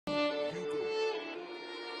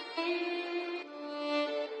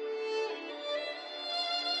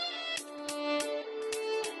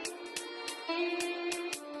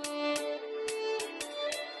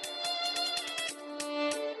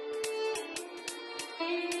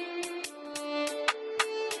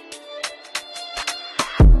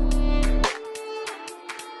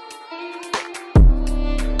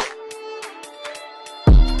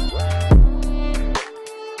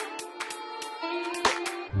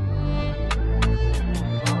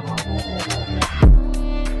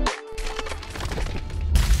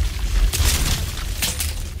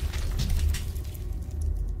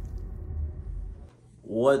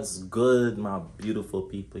What's good, my beautiful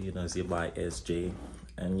people? You know, it's your boy SJ.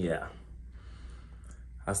 And yeah,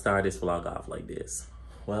 I started this vlog off like this.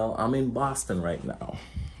 Well, I'm in Boston right now.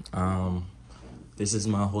 This is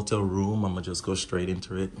my hotel room. I'm gonna just go straight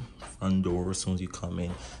into it. Front door as soon as you come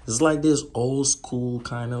in. It's like this old school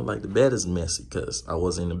kind of, like the bed is messy because I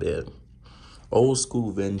was in the bed. Old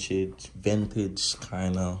school vintage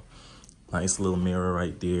kind of. Nice little mirror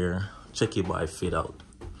right there. Check your boy fit out.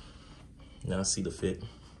 Now see the fit.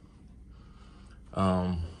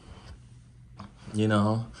 You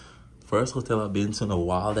know, first hotel I've been to in a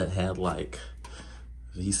while that had like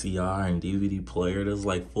VCR and DVD player. There's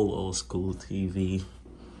like full old school TV.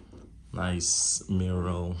 Nice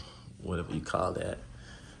mirror, whatever you call that.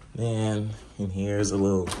 Then in here's a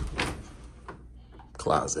little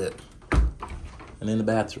closet. And in the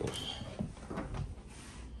bathroom.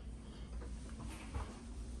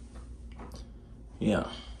 Yeah.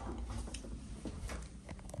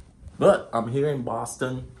 But I'm here in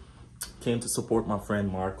Boston. Came to support my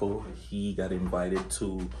friend Marco. He got invited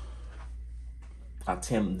to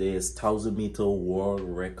attempt this 1,000-meter world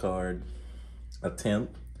record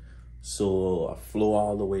attempt. So I flew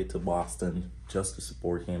all the way to Boston just to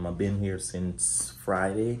support him. I've been here since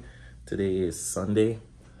Friday. Today is Sunday.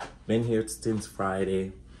 Been here since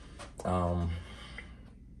Friday.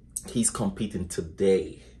 He's competing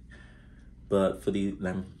today. But for the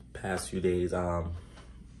past few days,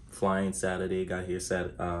 flying Saturday, got here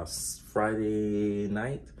Friday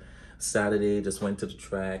night. Saturday, just went to the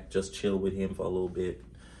track, just chill with him for a little bit,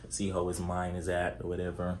 see how his mind is at or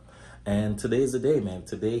whatever. And today's the day, man.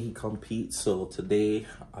 Today he competes, so today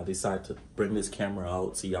I decided to bring this camera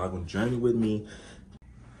out so y'all gonna journey with me.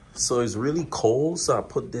 So it's really cold, so I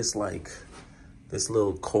put this this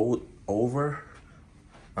little coat over,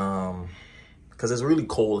 because it's really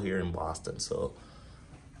cold here in Boston. So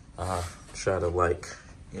I try to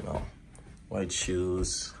you know, white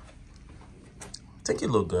shoes. I think it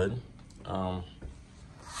look good.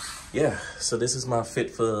 Yeah, so this is my fit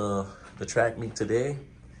for the track meet today.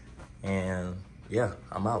 And yeah,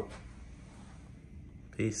 I'm out.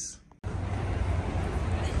 Peace.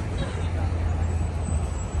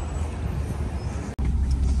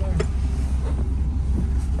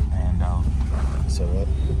 And out. So what?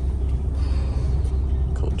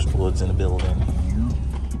 Coach Woods in the building.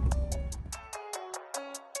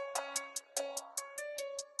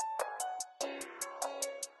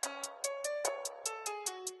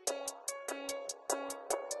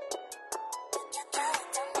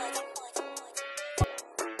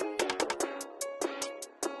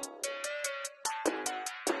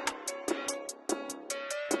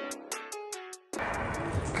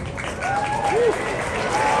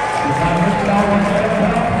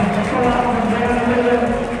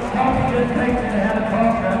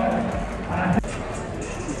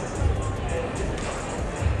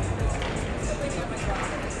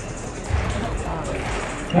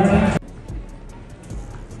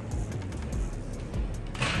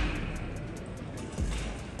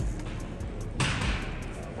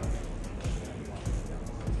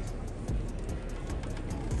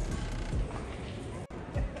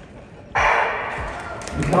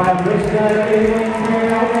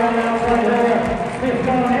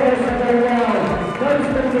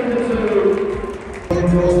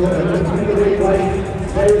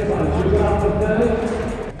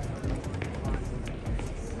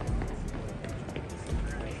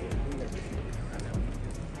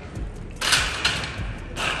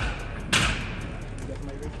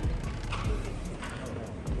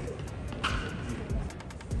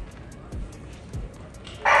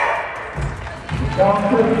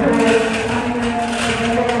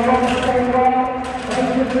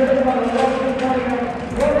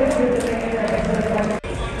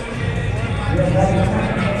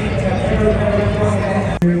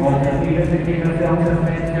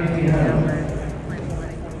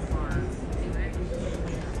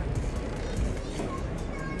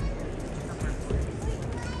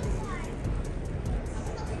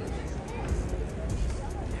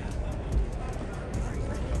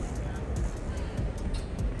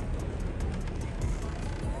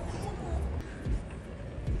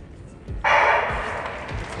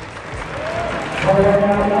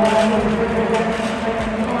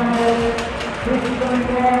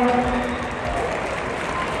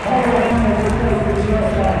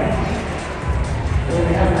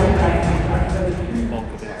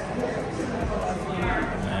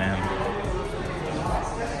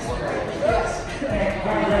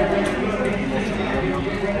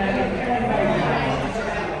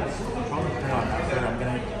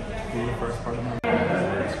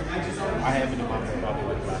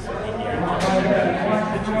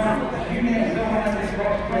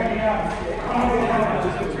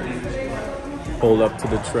 pull up to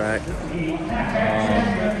the track.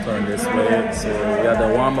 Turn this way. So we got the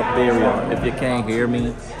warm-up area. If you can't hear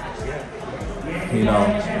me, you know,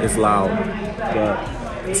 it's loud.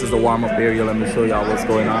 But this is the warm-up area. Let me show y'all what's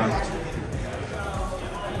going on.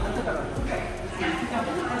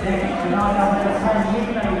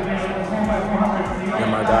 Got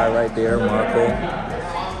my guy right there, Marco.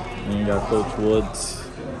 And you got Coach Woods.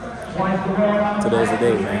 Today's the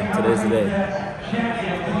day, man. Today's the day.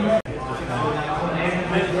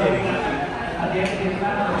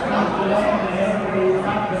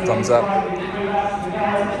 Thumbs up.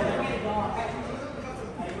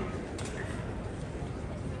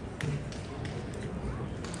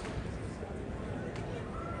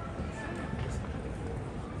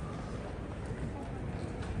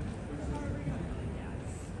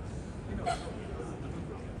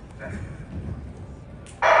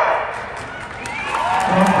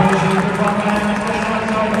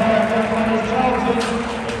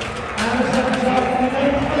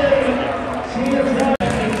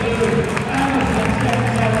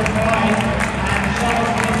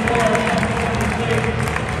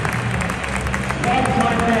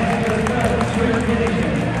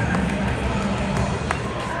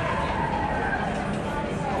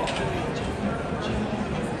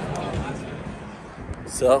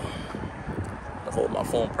 So, to hold my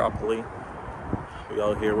phone properly, we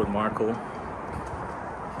out here with Marco.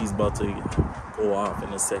 He's about to go off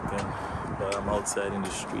in a second, but I'm outside in the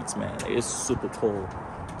streets, man. It's super cold.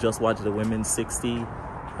 Just watched the women's 60.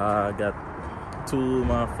 I got two of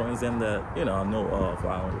my friends them that, you know, I know of.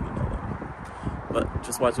 I don't really know them. But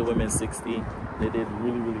just watched the women's 60. They did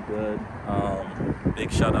really, really good.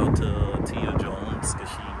 Big shout out to Tia Jones, because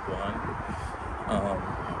she won.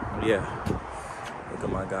 Yeah. Look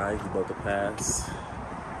at my guy, he's about to pass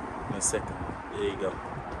in a second. There you go.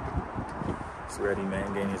 He's ready,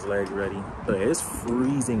 man, getting his leg ready. But it's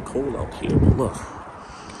freezing cold out here, look.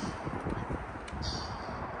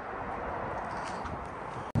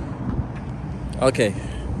 Okay,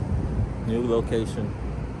 new location.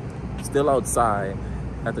 Still outside,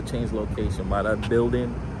 had to change location. By that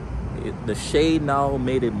building, the shade now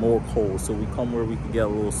made it more cold. So we come where we could get a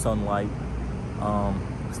little sunlight.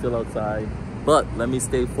 Still outside. But let me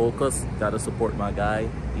stay focused. Gotta support my guy.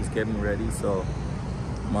 He's getting ready, so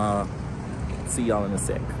I'm see y'all in a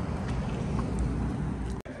sec.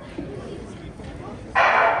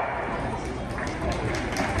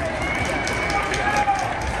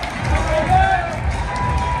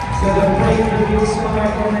 So the break will be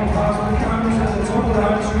started on the pass comes at the top of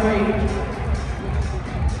that straight.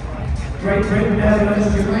 Great Britain, Netherlands,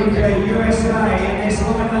 Jamaica, USA in this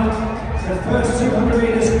lineup. The first 200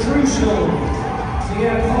 meters crucial to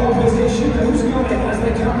get pole position. Who's got it as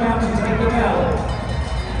they come out to take the bell?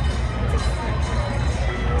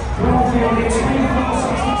 Broadfield is 24.67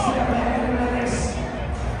 ahead of this.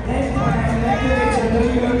 Then Brand, then Victor, then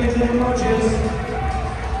Jürgen, then Rogers.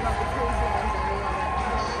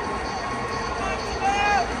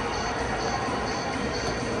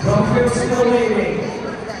 Broadfield still leading.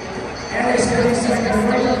 Ellis getting second,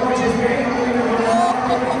 Fraser Rogers behind.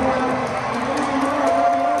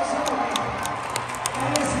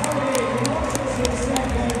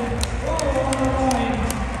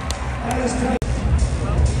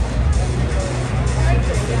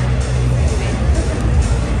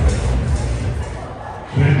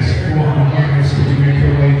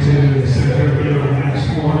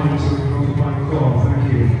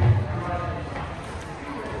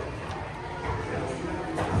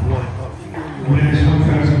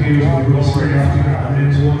 Straight after that, and then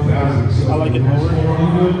to 1,000. So I like it.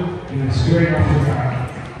 400, and then straight after that,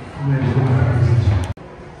 and then to 1,000.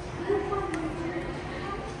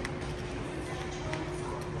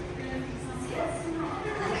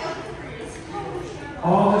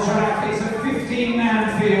 On the track is a 15-man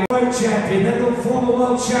field. World champion, then the former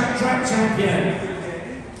world track champion.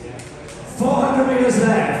 400 meters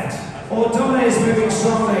left. Ordonez moving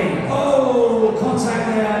strongly. Oh, contact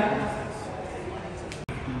there.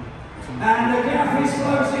 And the gap is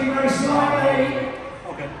closing very slightly.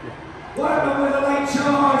 Okay. Workman with a late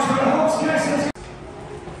charge, but Hobbs Kessler's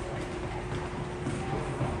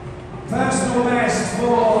personal best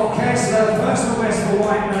for Kessler, personal best for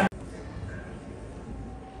Whiteman.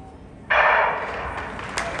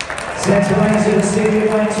 Centre lanes in the stadium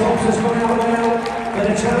lane, Thompson's gone out now, but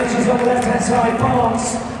the challenge is on the left-hand side, Barnes,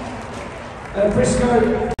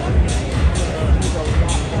 Briscoe.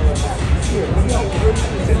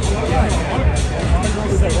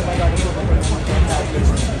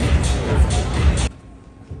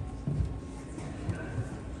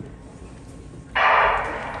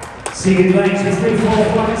 Seeded lanes for 3, 4,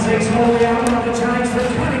 5 and 6. Holloway out on the challenge for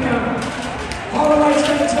Cunningham. Holloway's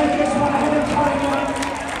going to take this one ahead of Cunningham.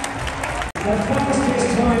 The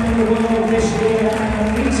fastest time in the world this year and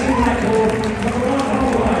a meeting record for Ron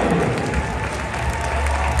Holloway.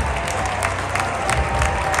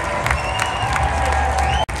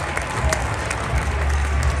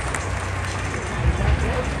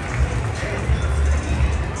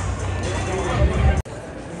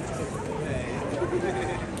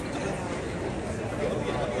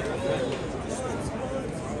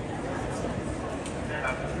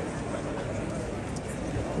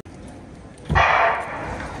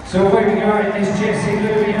 So away we go, it's Jesse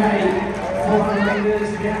Louis Hay, 400 metres,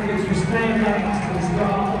 the athletes will stand next to the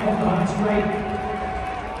start of the 100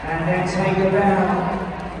 and then take it down.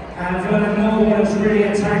 And Vernon Norwood has really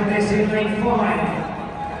attacked this in lane 5.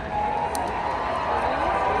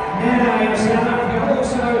 Now, South Africa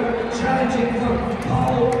also challenging for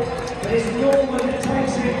pole, but it's Norwood that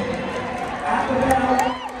takes it at the bell.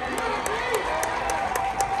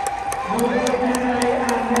 Norwood, Nene,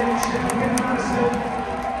 and then Champion Madison.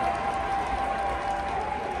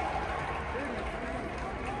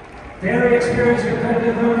 Very experienced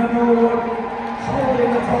competitor Vernon Norwood,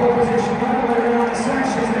 holding the pole position right the way around the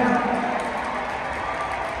sashes now.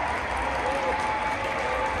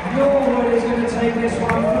 Norwood is going to take this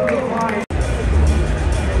one for the fight.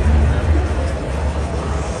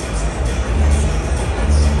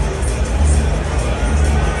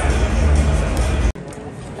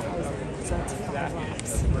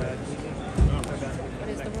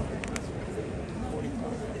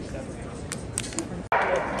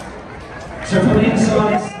 So from the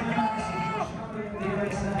inside, the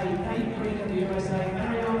USA, Nate Green of the USA,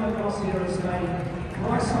 Mariano Rossi of Spain,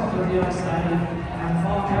 Bryce Hoff of the USA, and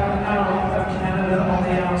Marco Aron of Canada on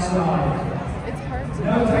the outside.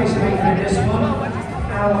 No pacemaker in this one.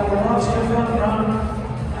 Our last front run,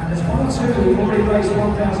 and there's 1 or 2 who've already raced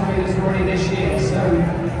 1,000 metres already this year, so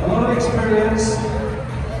a lot of experience.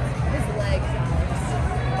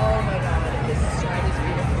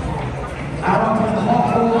 Aron from the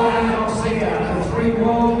Hawk and Garcia, the 3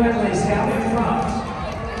 world medalists out in front.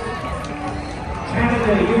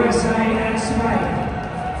 Canada, USA and Spain.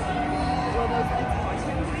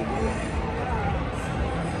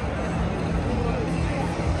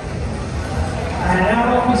 And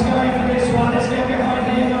Aron is going for this one. Let's get behind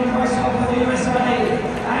him on Bryce Hoff of the USA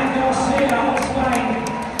and Garcia of Spain.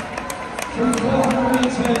 Through 400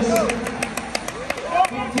 metres.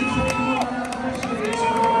 53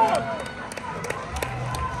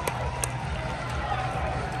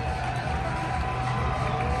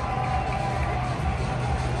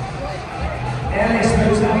 Ellis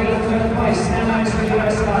moves out in 3rd place, now it's the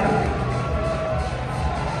USA.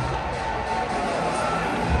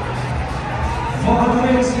 400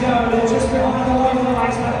 metres to go, they're just behind the white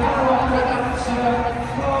lights, but Aron with that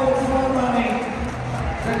pole front running.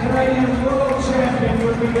 The Canadian world champion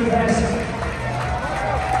would be the best.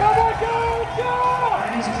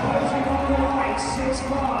 And he's closing on the lights, 6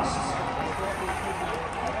 past.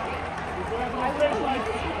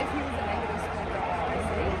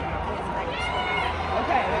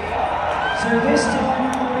 So this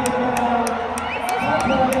time we'll be in the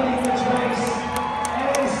race.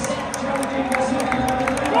 Ellis challenging for second.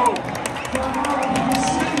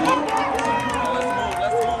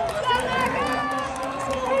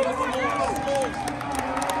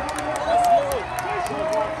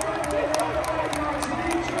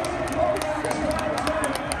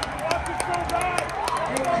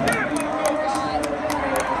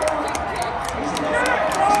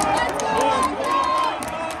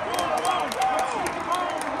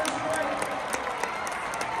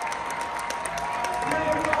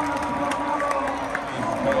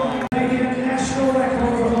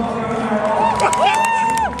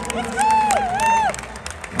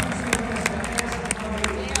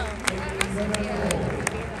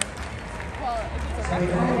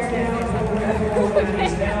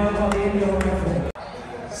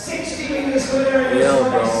 Yo,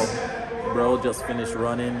 bro just finished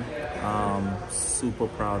running. Super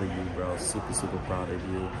proud of you, bro. Super proud of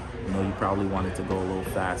you. You know, you probably wanted to go a little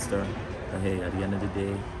faster, but hey, at the end of the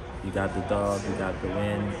day, you got the dog, you got the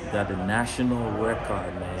win, you got the national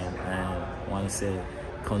record, man. And I want to say,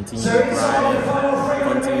 continue grinding,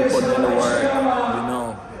 continue putting in the work. You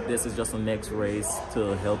know, this is just the next race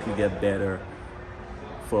to help you get better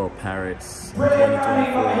for Paris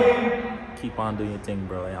 2024. Keep on doing your thing,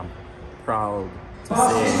 bro. I'm proud to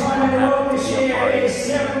say I'm happy to be a part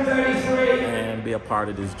of this and be a part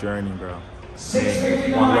of this journey, bro.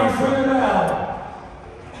 Hey, one love, bro.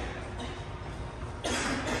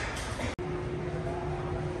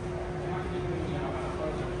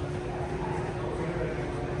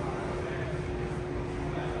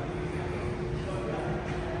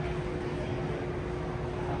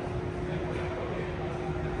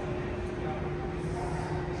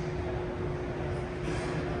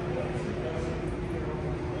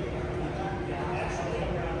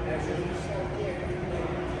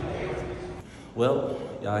 Well,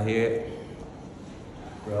 y'all hear it?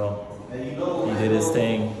 Bro, he did his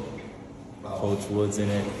thing. Coach Woods in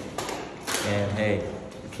it. And hey,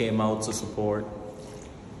 he came out to support.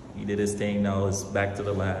 He did his thing. Now it's back to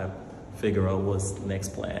the lab. Figure out what's the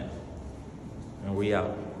next plan. And we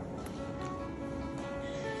out.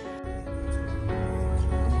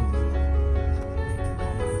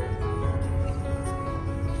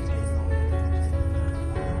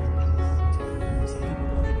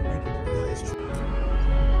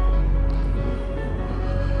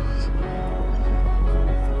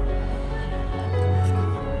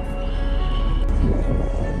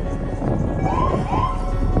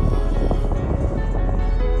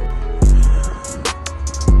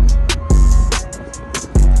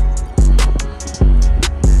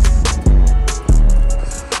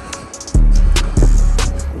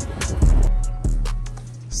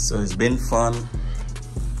 So it's been fun.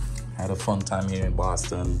 Had a fun time here in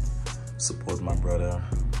Boston. Support my brother.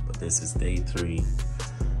 But this is day 3.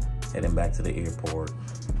 Heading back to the airport.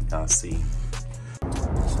 Y'all see.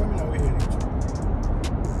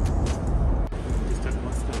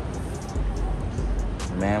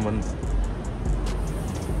 Man, when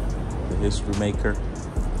the history maker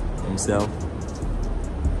himself.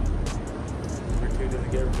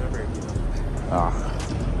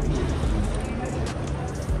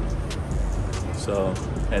 So,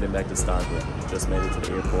 heading back to Starbucks. Just made it to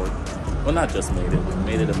the airport. Well, not just made it.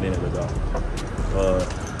 Made it a minute ago.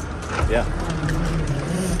 Yeah.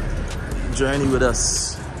 Journey with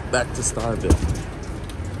us back to Starbucks.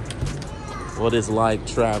 What is like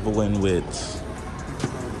traveling with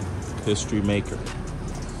history maker?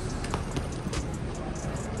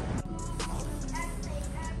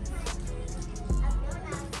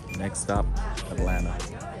 Next stop, Atlanta.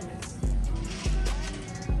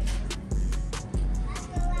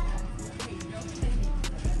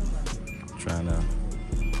 Trying to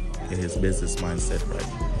get his business mindset right.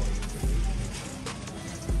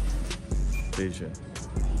 Vision.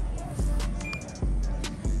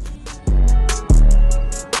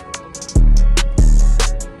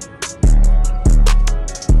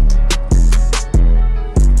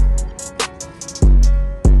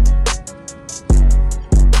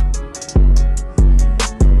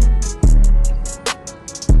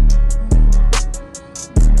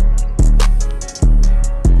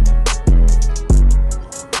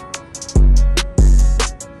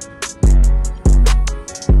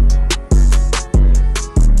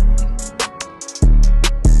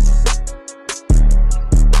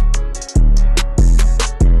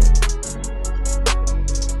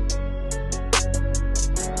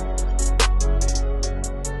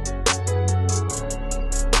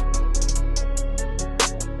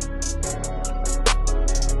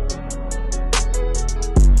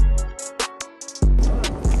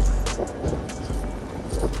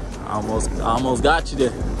 Almost got you there.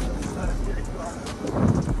 Just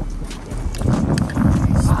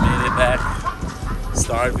made it back.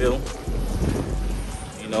 Starville.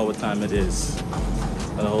 You know what time it is.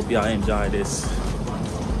 I hope y'all enjoy this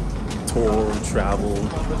tour, travel,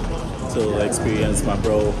 to experience my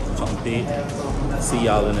bro compete. See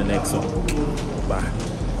y'all in the next one. Bye.